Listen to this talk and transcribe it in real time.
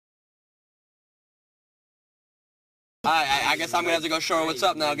I guess I'm gonna have to go show her what's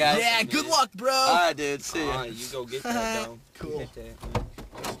up now, guys. Yeah, good luck, bro. Alright, dude. See ya. You go get that, though. Cool.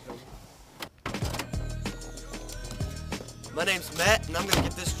 My name's Matt, and I'm gonna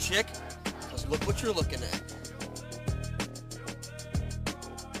get this chick, because look what you're looking at.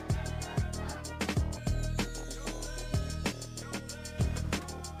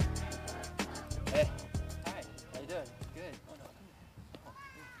 Hey. Hi. How you doing? Good. Oh no.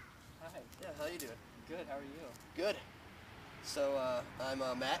 Hi. Yeah, how you doing? Good. How are you? Good. So, I'm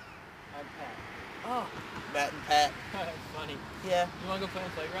Matt. I'm Pat. Oh. Matt and Pat. Funny. Yeah. You wanna go play on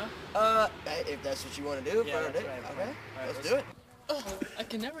the playground? If that's what you want to do. Yeah, that's that's right. Okay. All right, let's do it. I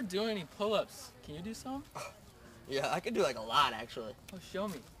can never do any pull-ups. Can you do some? Yeah, I can do like a lot, actually. Oh, show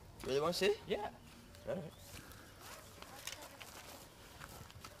me. Really want to see? Yeah. All right.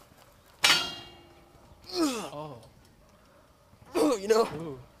 Oh. You know,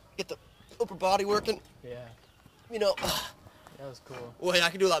 Ooh. get the upper body working. Yeah. You know. That was cool. Well, yeah, I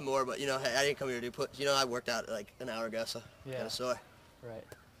can do a lot more, but you know, hey, I didn't come here to do push. You know, I worked out like an hour ago, so Yeah. kind of sore. Right.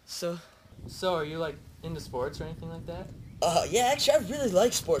 So. So, are you like into sports or anything like that? Yeah, actually, I really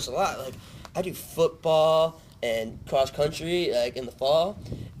like sports a lot. Like, I do football and cross country, like in the fall,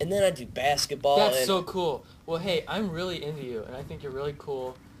 and then I do basketball. That's so cool. Well, hey, I'm really into you, and I think you're really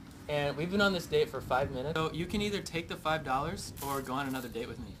cool. And we've been on this date for 5 minutes. So you can either take the $5 or go on another date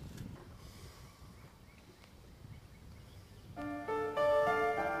with me.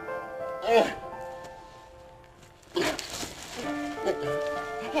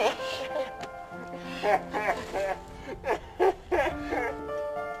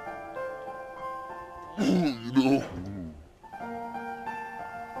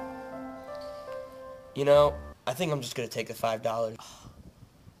 You know, I think I'm just gonna take the $5.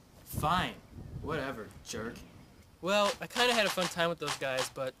 Fine. Whatever, jerk. Well, I kind of had a fun time with those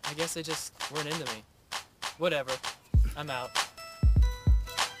guys, but I guess they just weren't into me. Whatever. I'm out.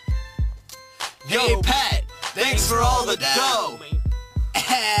 Hey, Pat! Thanks for all the dough!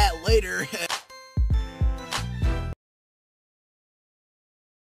 Later.